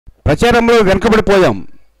ప్రచారంలో వెనుకబడిపోయాం.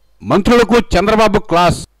 మంత్రులకు చంద్రబాబు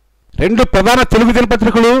క్లాస్. 2 ప్రధాన తెలుగు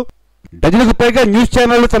దినపత్రికలు, డజనుకు పైగా న్యూస్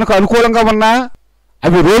ఛానళ్లు తనకు అనుకూలంగా ఉన్నా,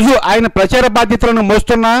 అవి రోజు ఆయన ప్రచార బాధ్యతలను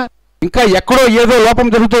మోస్తున్నా ఇంకా ఎక్కడో ఏదో లోపం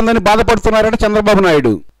జరుగుతోందని బాధపడుతున్నారట చంద్రబాబు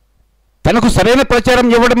నాయుడు. తనకు సరైన ప్రచారం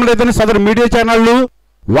ఇవ్వడం లేదని సదరు మీడియా ఛానళ్లు,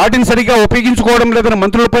 వాటిని సరిగా ఉపయోగించుకోవడం లేదని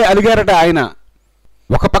మంత్రులపై అలిగారట ఆయన.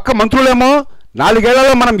 ఒక పక్క మంత్రులేమో 4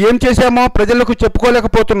 ఏళ్లలో మనం ఏం చేశామో ప్రజలకు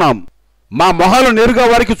చెప్పుకోలేకపోతున్నాం, మా మొహాలు నేరుగా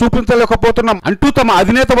వారికి చూపించలేకపోతున్నాం అంటూ తమ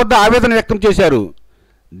అధినేత వద్ద ఆవేదన వ్యక్తం చేశారు.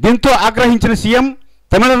 దీంతో ఆగ్రహించిన సీఎం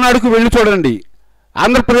తమిళనాడుకు వెళ్లి చూడండి,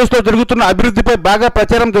 ఆంధ్రప్రదేశ్లో జరుగుతున్న అభివృద్ధిపై బాగా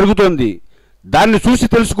ప్రచారం జరుగుతోంది, దాన్ని చూసి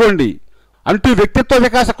తెలుసుకోండి అంటూ వ్యక్తిత్వ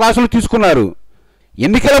వికాస క్లాసులు తీసుకున్నారు.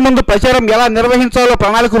 ఎన్నికల ముందు ప్రచారం ఎలా నిర్వహించాలో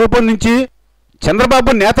ప్రణాళిక రూపొందించి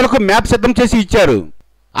చంద్రబాబు నేతలకు మ్యాప్ సిద్ధం చేసి ఇచ్చారు.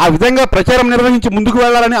 ఆ విధంగా ప్రచారం నిర్వహించి ముందుకు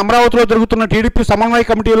వెళ్లాలని అమరావతిలో జరుగుతున్న టీడీపీ సమన్వయ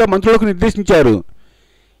కమిటీలో మంత్రులకు నిర్దేశించారు.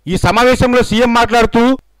 ఈ సమావేశంలో సీఎం మాట్లాడుతూ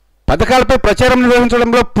పథకాలపై ప్రచారం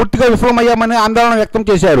నిర్వహించడంలో పూర్తిగా విఫలమయ్యామని ఆందోళన వ్యక్తం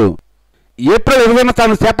చేశారు. ఏప్రిల్ 20న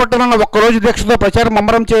తాను చేపట్టనున్న ఒక్కరోజు దీక్షతో ప్రచారం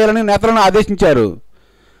ముమ్మరం చేయాలని నేతలను ఆదేశించారు.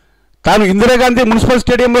 తాను ఇందిరాగాంధీ మున్సిపల్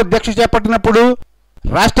స్టేడియంలో దీక్ష చేపట్టినప్పుడు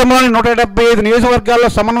రాష్ట్రంలోని 175 నియోజకవర్గాల్లో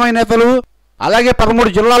సమన్వయ నేతలు, అలాగే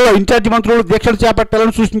 13 జిల్లాల్లో ఇన్ఛార్జి మంత్రులు దీక్షలు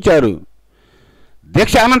చేపట్టాలని సూచించారు.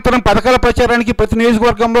 దీక్ష అనంతరం పథకాల ప్రచారానికి ప్రతి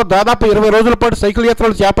నియోజకవర్గంలో దాదాపు 20 రోజుల పాటు సైకిల్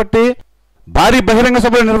యాత్రలు చేపట్టి భారీ బహిరంగ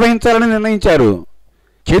సభలు నిర్వహించాలని నిర్ణయించారు.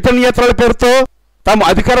 చైతన్య యాత్రల పేరుతో తాము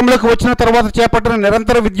అధికారంలోకి వచ్చిన తర్వాత చేపట్టిన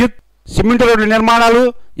నిరంతర విద్యుత్, సిమెంట్ రోడ్ల నిర్మాణాలు,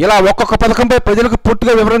 ఇలా ఒక్కొక్క పథకంపై ప్రజలకు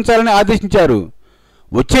పూర్తిగా వివరించాలని ఆదేశించారు.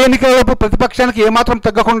 వచ్చే ఎన్నికలలోపు ప్రతిపక్షానికి ఏమాత్రం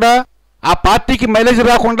తగ్గకుండా, ఆ పార్టీకి మైలేజ్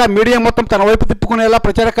రాకుండా మీడియా మొత్తం తన వైపు తిప్పుకునేలా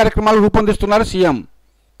ప్రచార కార్యక్రమాలు రూపొందిస్తున్నారు సీఎం.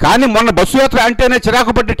 కానీ మొన్న బస్సు యాత్ర అంటేనే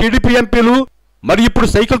చిరాకు పడ్డ టీడీపీ ఎంపీలు మరి ఇప్పుడు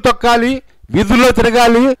సైకిల్ తొక్కాలి, వీధుల్లో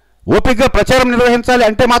తిరగాలి, ఓపికగా ప్రచారం నిర్వహించాలి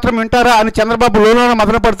అంటే మాత్రం వింటారా అని చంద్రబాబు లోలోన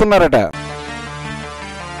మదన పడుతున్నారట.